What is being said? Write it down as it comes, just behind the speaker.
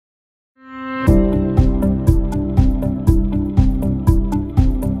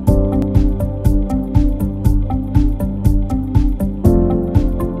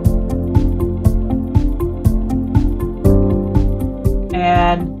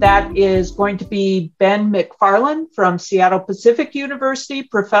That is going to be Ben McFarland from Seattle Pacific University,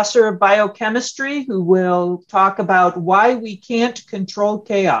 professor of biochemistry, who will talk about why we can't control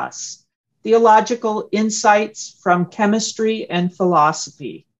chaos, theological insights from chemistry and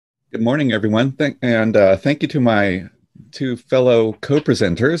philosophy. Good morning, everyone. Thank you to my two fellow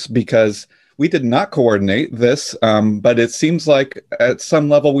co-presenters, because we did not coordinate this, but it seems like at some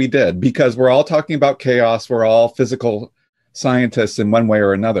level we did, because we're all talking about chaos. We're all physical scientists in one way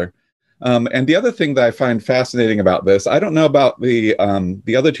or another. And the other thing that I find fascinating about this, I don't know about the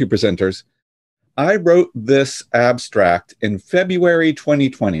other two presenters. I wrote this abstract in February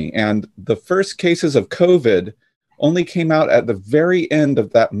 2020, and the first cases of COVID only came out at the very end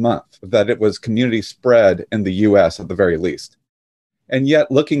of that month, that it was community spread in the US at the very least. And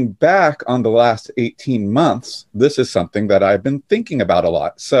yet, looking back on the last 18 months, this is something that I've been thinking about a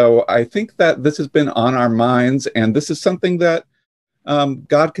lot. So I think that this has been on our minds, and this is something that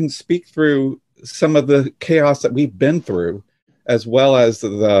God can speak through some of the chaos that we've been through, as well as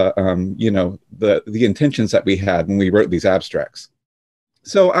the intentions that we had when we wrote these abstracts.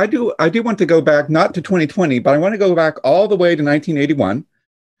 So I do want to go back, not to 2020, but I want to go back all the way to 1981.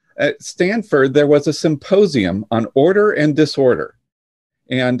 At Stanford, there was a symposium on order and disorder.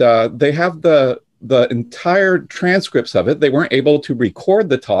 And they have the entire transcripts of it. They weren't able to record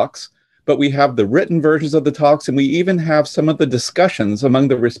the talks, but we have the written versions of the talks, and we even have some of the discussions among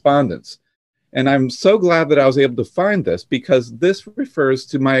the respondents. And I'm so glad that I was able to find this, because this refers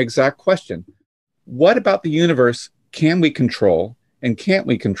to my exact question. What about the universe can we control and can't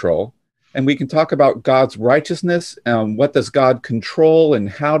we control? And we can talk about God's righteousness. What does God control, and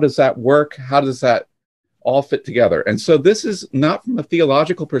how does that work? How does that all fit together? And so this is not from a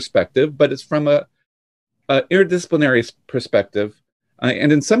theological perspective, but it's from a interdisciplinary perspective.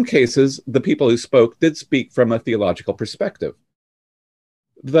 And in some cases, the people who spoke did speak from a theological perspective.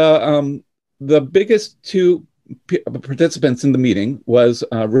 The biggest two participants in the meeting was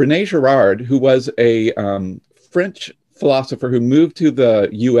Rene Girard, who was a French philosopher who moved to the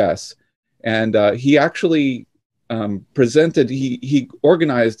US, and he actually he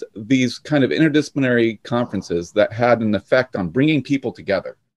organized these kind of interdisciplinary conferences that had an effect on bringing people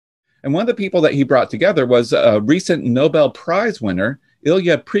together. And one of the people that he brought together was a recent Nobel Prize winner,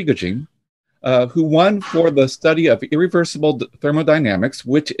 Ilya Prigogine, who won for the study of irreversible thermodynamics,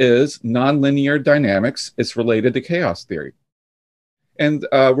 which is nonlinear dynamics. It's related to chaos theory. And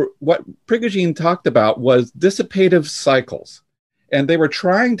what Prigogine talked about was dissipative cycles. And they were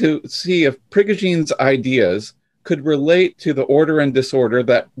trying to see if Prigogine's ideas could relate to the order and disorder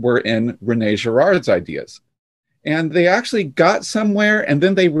that were in Rene Girard's ideas. And they actually got somewhere, and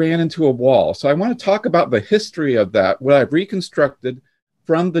then they ran into a wall. So I want to talk about the history of that, what I've reconstructed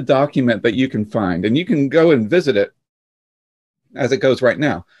from the document that you can find. And you can go and visit it as it goes right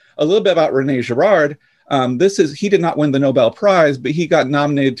now. A little bit about Rene Girard. He did not win the Nobel Prize, but he got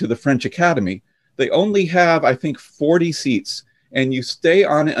nominated to the French Academy. They only have, I think, 40 seats, and you stay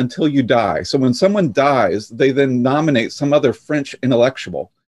on it until you die. So when someone dies, they then nominate some other French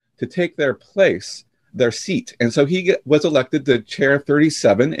intellectual to take their place, their seat. And so he was elected to chair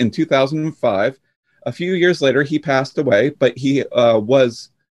 37 in 2005. A few years later, he passed away, but he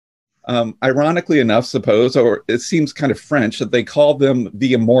was, ironically enough, suppose, or it seems kind of French, that they call them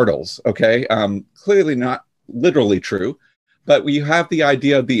the immortals, okay? Clearly not literally true, but we have the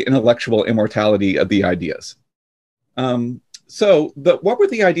idea of the intellectual immortality of the ideas. What were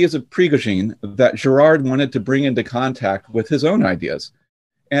the ideas of Prigogine that Girard wanted to bring into contact with his own ideas?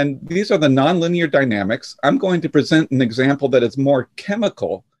 And these are the nonlinear dynamics. I'm going to present an example that is more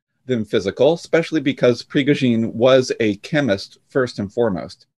chemical than physical, especially because Prigogine was a chemist first and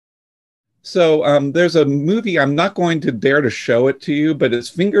foremost. So there's a movie, I'm not going to dare to show it to you, but it's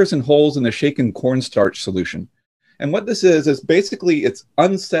Fingers and Holes in a Shaken Cornstarch Solution. And what this is basically it's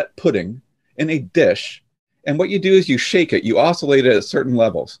unset pudding in a dish. And what you do is you shake it, you oscillate it at certain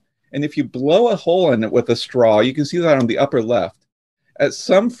levels. And if you blow a hole in it with a straw, you can see that on the upper left. At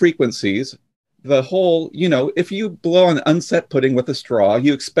some frequencies, the hole, if you blow an unset pudding with a straw,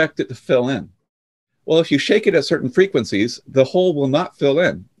 you expect it to fill in. Well, if you shake it at certain frequencies, the hole will not fill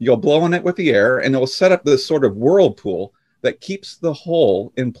in. You'll blow on it with the air, and it will set up this sort of whirlpool that keeps the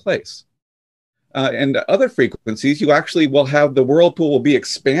hole in place. And other frequencies, you actually will have the whirlpool will be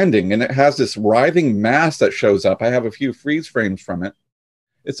expanding, and it has this writhing mass that shows up. I have a few freeze frames from it.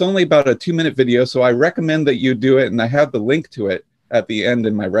 It's only about a 2-minute video, so I recommend that you do it, and I have the link to it at the end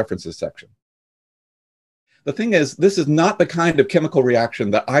in my references section. The thing is, this is not the kind of chemical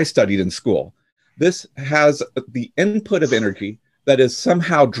reaction that I studied in school. This has the input of energy that is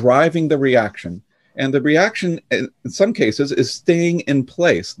somehow driving the reaction. And the reaction, in some cases, is staying in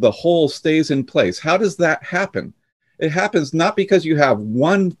place. The whole stays in place. How does that happen? It happens not because you have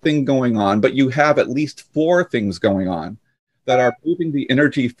one thing going on, but you have at least four things going on that are moving the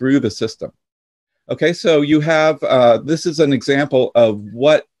energy through the system. Okay, so you have, this is an example of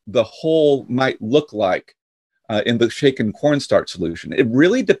what the whole might look like in the shaken cornstarch solution. It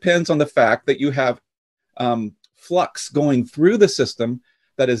really depends on the fact that you have flux going through the system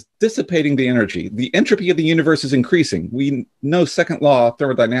that is dissipating the energy. The entropy of the universe is increasing. We know second law of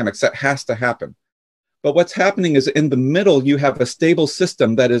thermodynamics, that has to happen. But what's happening is in the middle, you have a stable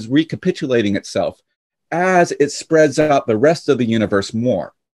system that is recapitulating itself as it spreads out the rest of the universe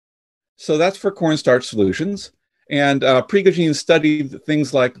more. So that's for cornstarch solutions. And Prigogine studied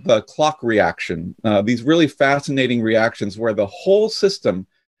things like the clock reaction, these really fascinating reactions where the whole system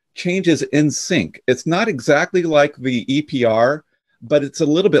changes in sync. It's not exactly like the EPR, but it's a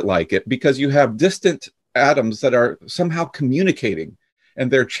little bit like it because you have distant atoms that are somehow communicating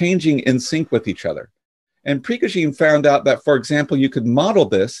and they're changing in sync with each other. And Prigogine found out that, for example, you could model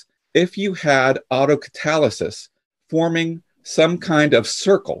this if you had autocatalysis forming some kind of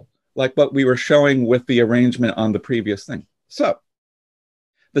circle, like what we were showing with the arrangement on the previous thing. So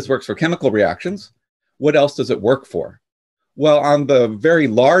this works for chemical reactions. What else does it work for? Well, on the very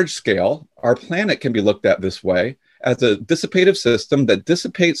large scale, our planet can be looked at this way as a dissipative system that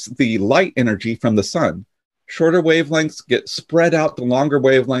dissipates the light energy from the sun. Shorter wavelengths get spread out to longer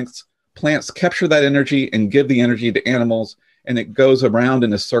wavelengths. Plants capture that energy and give the energy to animals, and it goes around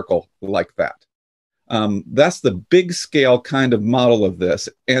in a circle like that. That's the big scale kind of model of this.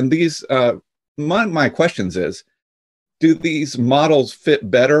 And these, my questions is, do these models fit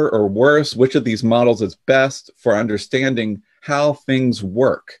better or worse? Which of these models is best for understanding how things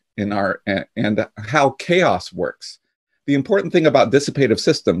work in our, and how chaos works? The important thing about dissipative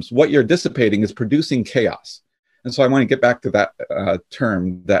systems, what you're dissipating is producing chaos. And so I want to get back to that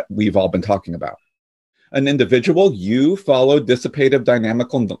term that we've all been talking about. An individual, you follow dissipative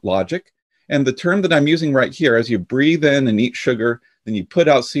dynamical logic. And the term that I'm using right here, as you breathe in and eat sugar, then you put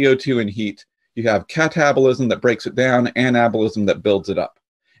out CO2 and heat, you have catabolism that breaks it down, anabolism that builds it up.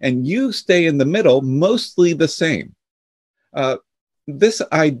 And you stay in the middle, mostly the same. This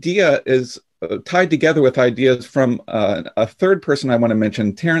idea is tied together with ideas from a third person I want to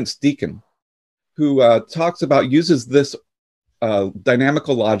mention, Terence Deacon, who talks about, uses this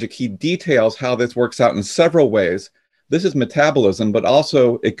dynamical logic. He details how this works out in several ways. This is metabolism, but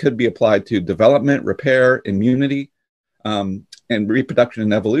also it could be applied to development, repair, immunity, and reproduction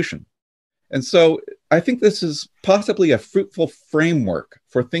and evolution. And so I think this is possibly a fruitful framework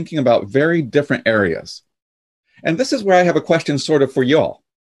for thinking about very different areas. And this is where I have a question sort of for y'all,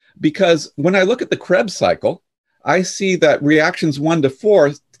 because when I look at the Krebs cycle, I see that reactions 1 to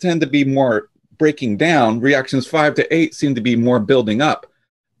 4 tend to be more breaking down. Reactions 5 to 8 seem to be more building up.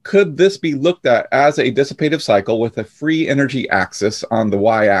 Could this be looked at as a dissipative cycle with a free energy axis on the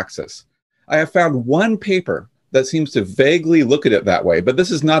y-axis? I have found one paper that seems to vaguely look at it that way, but this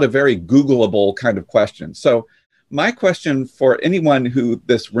is not a very Googleable kind of question. So my question for anyone who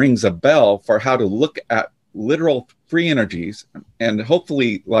this rings a bell for how to look at literal free energies, and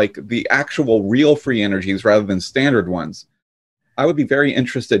hopefully like the actual real free energies rather than standard ones, I would be very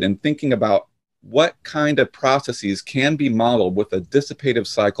interested in thinking about what kind of processes can be modeled with a dissipative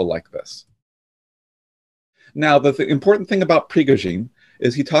cycle like this. Now, the important thing about Prigogine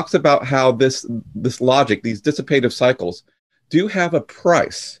is he talks about how this logic, these dissipative cycles, do have a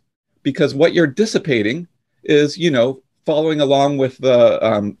price, because what you're dissipating is, you know, following along with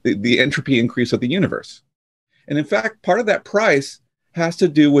the entropy increase of the universe. And in fact, part of that price has to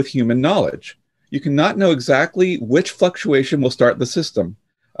do with human knowledge. You cannot know exactly which fluctuation will start the system.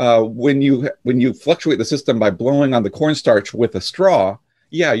 When you fluctuate the system by blowing on the cornstarch with a straw,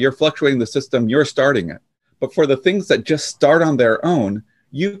 yeah, you're fluctuating the system, you're starting it. But for the things that just start on their own,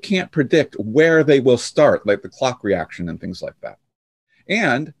 you can't predict where they will start, like the clock reaction and things like that.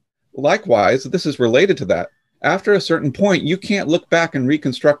 And likewise, this is related to that. After a certain point, you can't look back and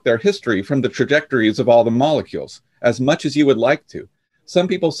reconstruct their history from the trajectories of all the molecules as much as you would like to. Some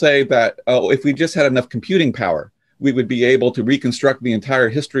people say that, oh, if we just had enough computing power, we would be able to reconstruct the entire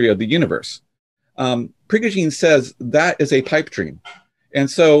history of the universe. Prigogine says that is a pipe dream. And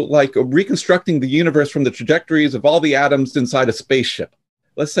so, like, reconstructing the universe from the trajectories of all the atoms inside a spaceship.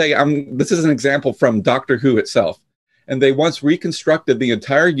 Let's say, this is an example from Doctor Who itself. And they once reconstructed the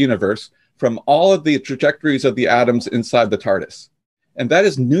entire universe from all of the trajectories of the atoms inside the TARDIS. And that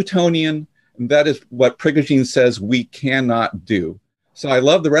is Newtonian, and that is what Prigogine says we cannot do. So I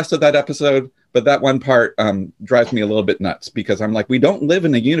love the rest of that episode, But that one part drives me a little bit nuts because I'm like, we don't live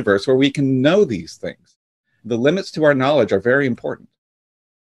in a universe where we can know these things. The limits to our knowledge are very important.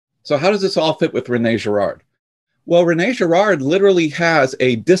 So how does this all fit with Rene Girard? Well, Rene Girard literally has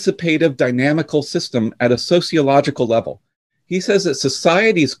a dissipative dynamical system at a sociological level. He says that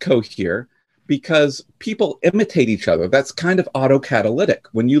societies cohere because people imitate each other. That's kind of autocatalytic.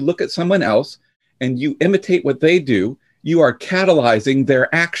 When you look at someone else and you imitate what they do, you are catalyzing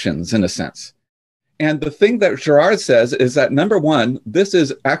their actions in a sense. And the thing that Girard says is that, number one, this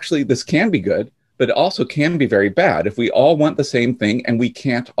can be good, but it also can be very bad. If we all want the same thing and we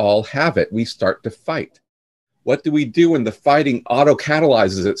can't all have it, we start to fight. What do we do when the fighting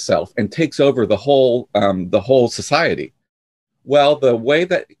auto-catalyzes itself and takes over the whole society? Well, the way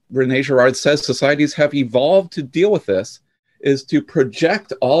that Rene Girard says societies have evolved to deal with this is to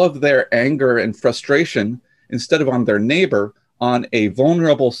project all of their anger and frustration, instead of on their neighbor, on a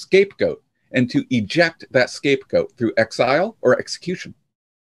vulnerable scapegoat, and to eject that scapegoat through exile or execution.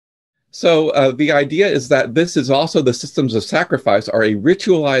 So the idea is that this is also, the systems of sacrifice are a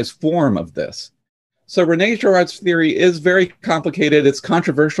ritualized form of this. So Rene Girard's theory is very complicated. It's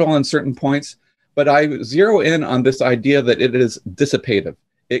controversial on certain points, but I zero in on this idea that it is dissipative.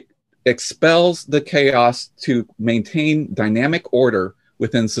 It expels the chaos to maintain dynamic order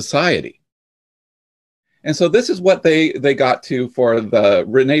within society. And so this is what they got to for the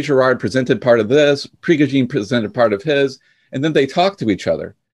Rene Girard presented part of this, Prigogine presented part of his, and then they talked to each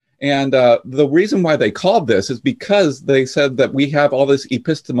other. And the reason why they called this is because they said that we have all this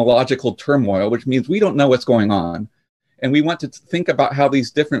epistemological turmoil, which means we don't know what's going on. And we want to think about how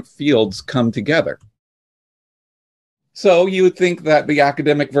these different fields come together. So you would think that the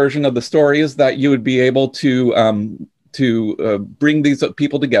academic version of the story is that you would be able to bring these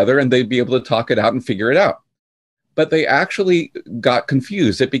people together and they'd be able to talk it out and figure it out. But they actually got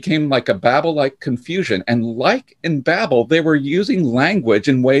confused. It became like a Babel-like confusion. And like in Babel, they were using language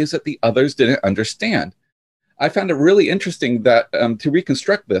in ways that the others didn't understand. I found it really interesting that to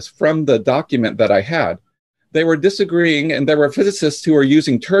reconstruct this from the document that I had, they were disagreeing, and there were physicists who were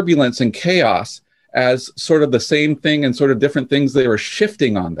using turbulence and chaos as sort of the same thing and sort of different things. They were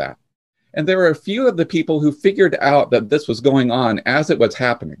shifting on that. And there were a few of the people who figured out that this was going on as it was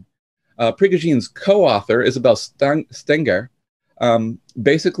happening. Prigogine's co-author, Isabel Stenger,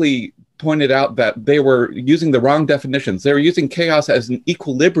 basically pointed out that they were using the wrong definitions. They were using chaos as an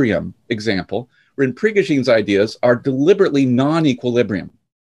equilibrium example, when Prigogine's ideas are deliberately non-equilibrium.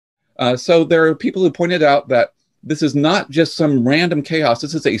 So there are people who pointed out that this is not just some random chaos.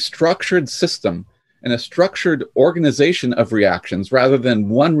 This is a structured system and a structured organization of reactions rather than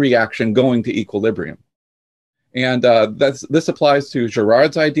one reaction going to equilibrium. And this applies to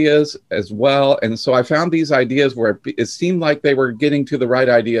Girard's ideas as well. And so I found these ideas where it seemed like they were getting to the right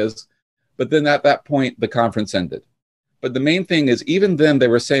ideas, but then at that point, the conference ended. But the main thing is, even then, they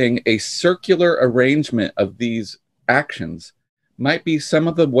were saying a circular arrangement of these actions might be some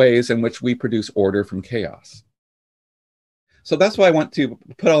of the ways in which we produce order from chaos. So that's why I want to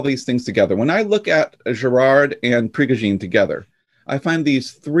put all these things together. When I look at Girard and Prigogine together, I find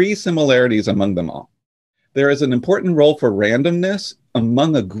these three similarities among them all. There is an important role for randomness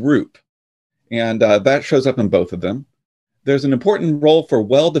among a group, and that shows up in both of them. There's an important role for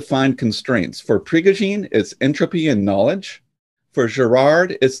well-defined constraints. For Prigogine, it's entropy and knowledge. For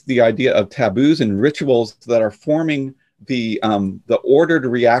Girard, it's the idea of taboos and rituals that are forming the ordered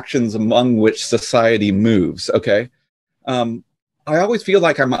reactions among which society moves, okay? I always feel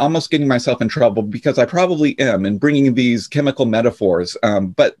like I'm almost getting myself in trouble because I probably am in bringing these chemical metaphors,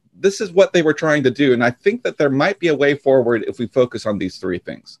 but this is what they were trying to do, and I think that there might be a way forward if we focus on these three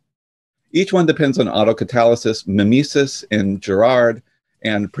things. Each one depends on autocatalysis, mimesis in Girard,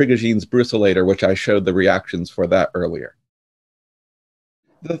 and Prigogine's brucillator, which I showed the reactions for that earlier.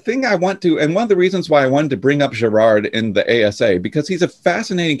 The thing I want to, and one of the reasons why I wanted to bring up Girard in the ASA, because he's a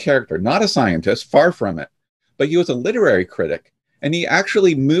fascinating character, not a scientist, far from it, but he was a literary critic, and he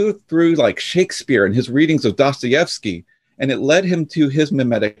actually moved through like Shakespeare and his readings of Dostoevsky, and it led him to his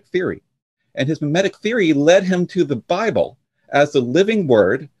mimetic theory. And his mimetic theory led him to the Bible as the living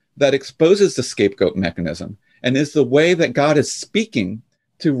word that exposes the scapegoat mechanism and is the way that God is speaking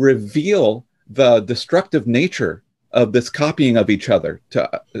to reveal the destructive nature of this copying of each other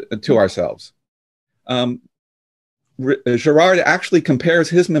to ourselves. Girard actually compares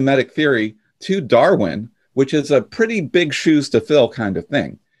his mimetic theory to Darwin, which is a pretty big shoes to fill kind of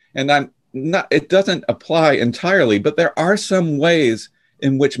thing. And it doesn't apply entirely, but there are some ways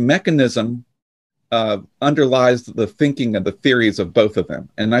in which mechanism underlies the thinking and the theories of both of them.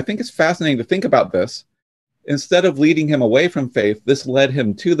 And I think it's fascinating to think about this Instead of leading him away from faith, this led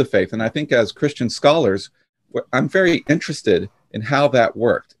him to the faith. And I think as Christian scholars, I'm very interested in how that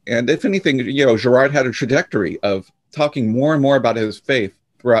worked. And if anything, Girard had a trajectory of talking more and more about his faith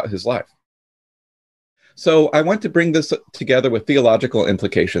throughout his life. So I want to bring this together with theological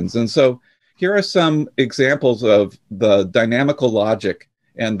implications. And so here are some examples of the dynamical logic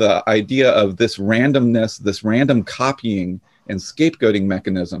and the idea of this randomness, this random copying and scapegoating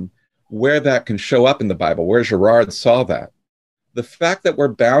mechanism, where that can show up in the Bible, where Girard saw that. The fact that we're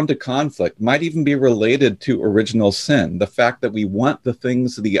bound to conflict might even be related to original sin, the fact that we want the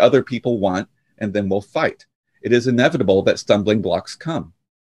things the other people want, and then we'll fight. It is inevitable that stumbling blocks come.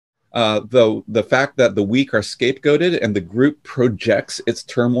 Though the fact that the weak are scapegoated and the group projects its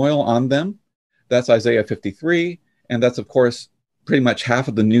turmoil on them, that's Isaiah 53, and that's, of course, pretty much half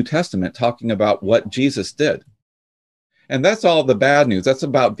of the New Testament talking about what Jesus did. And that's all the bad news. That's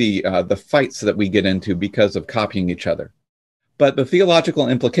about the fights that we get into because of copying each other. But the theological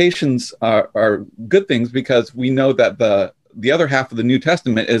implications are good things, because we know that the other half of the New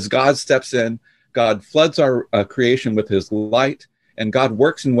Testament is God steps in, God floods our creation with his light, and God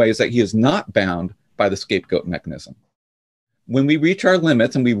works in ways that he is not bound by the scapegoat mechanism. When we reach our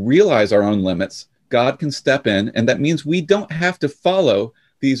limits and we realize our own limits, God can step in, and that means we don't have to follow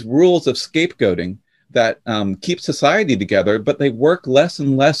these rules of scapegoating that keep society together, but they work less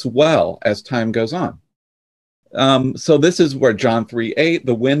and less well as time goes on. So this is where John 3:8,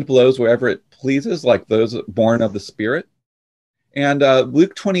 the wind blows wherever it pleases, like those born of the Spirit. And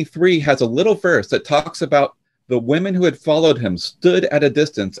Luke 23 has a little verse that talks about the women who had followed him stood at a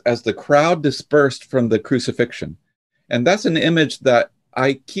distance as the crowd dispersed from the crucifixion. And that's an image that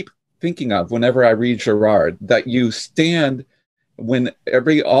I keep thinking of whenever I read Girard, that you stand when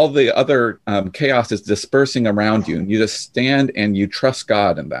all the other chaos is dispersing around you, and you just stand and you trust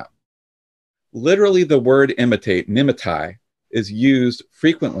God in that. Literally, the word imitate, mimetai, is used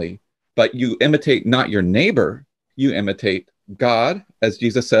frequently, but you imitate not your neighbor, you imitate God, as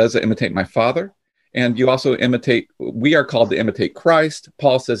Jesus says, imitate my Father. And you also imitate, we are called to imitate Christ.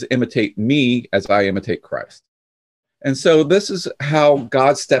 Paul says, imitate me as I imitate Christ. And so this is how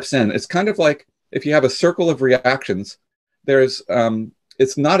God steps in. It's kind of like if you have a circle of reactions,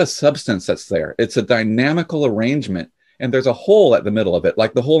 it's not a substance that's there. It's a dynamical arrangement, and there's a hole at the middle of it,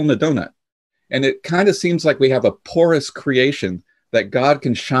 like the hole in the donut. And it kind of seems like we have a porous creation that God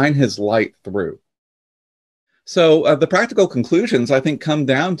can shine his light through. So the practical conclusions, I think, come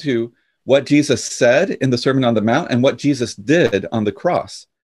down to what Jesus said in the Sermon on the Mount and what Jesus did on the cross,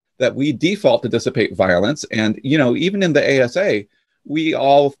 that we default to dissipate violence. And, even in the ASA, we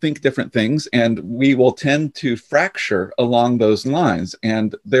all think different things, and we will tend to fracture along those lines.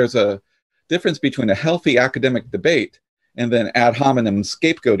 And there's a difference between a healthy academic debate and then ad hominem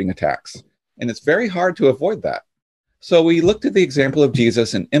scapegoating attacks. And it's very hard to avoid that. So we looked at the example of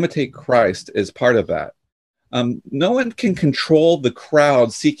Jesus, and imitate Christ is part of that. No one can control the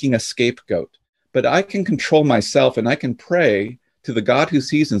crowd seeking a scapegoat, but I can control myself, and I can pray to the God who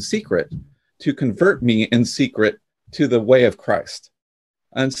sees in secret to convert me in secret to the way of Christ.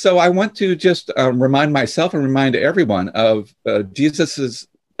 And so I want to just remind myself and remind everyone of Jesus's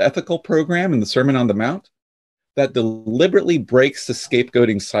ethical program in the Sermon on the Mount that deliberately breaks the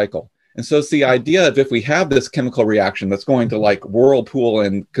scapegoating cycle. And so it's the idea of, if we have this chemical reaction that's going to like whirlpool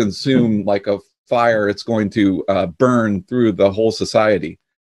and consume like a fire, it's going to burn through the whole society.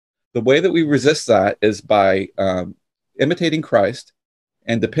 The way that we resist that is by imitating Christ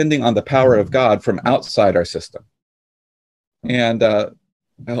and depending on the power of God from outside our system. And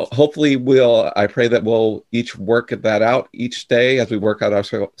hopefully I pray that we'll each work that out each day as we work out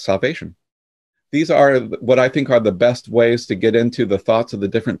our salvation. These are what I think are the best ways to get into the thoughts of the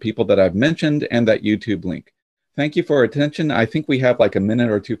different people that I've mentioned and that YouTube link. Thank you for your attention. I think we have like a minute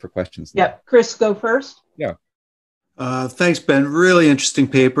or two for questions now. Yeah, Chris, go first. Yeah. Thanks, Ben. Really interesting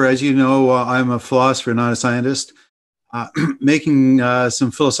paper. As you know, I'm a philosopher, not a scientist. Making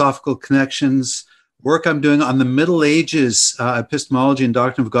some philosophical connections. Work I'm doing on the Middle Ages epistemology and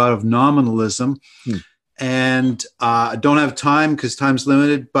doctrine of God of nominalism. And I don't have time because time's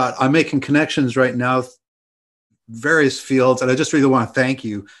limited, but I'm making connections right now, various fields. And I just really want to thank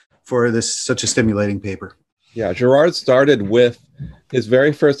you for such a stimulating paper. Yeah, Girard started with his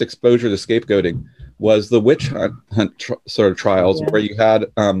very first exposure to scapegoating was the witch hunt sort of trials, where you had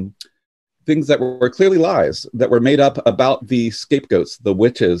things that were clearly lies that were made up about the scapegoats, the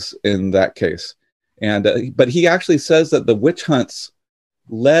witches in that case. And but he actually says that the witch hunts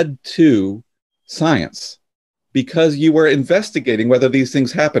led to science, because you were investigating whether these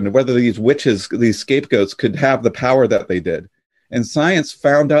things happened, whether these witches, these scapegoats, could have the power that they did. And science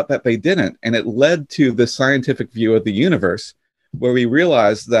found out that they didn't. And it led to the scientific view of the universe, where we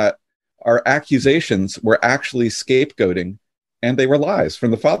realized that our accusations were actually scapegoating, and they were lies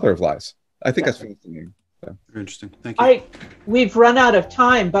from the father of lies. I think that's fascinating. So. Very interesting. Thank you. We've run out of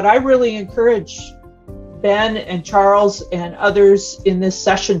time, but I really encourage Ben and Charles and others in this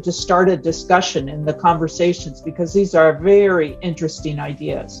session to start a discussion in the conversations, because these are very interesting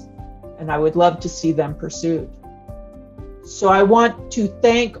ideas, and I would love to see them pursued. So I want to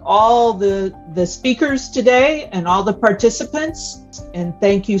thank all the speakers today and all the participants, and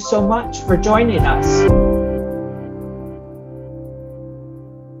thank you so much for joining us.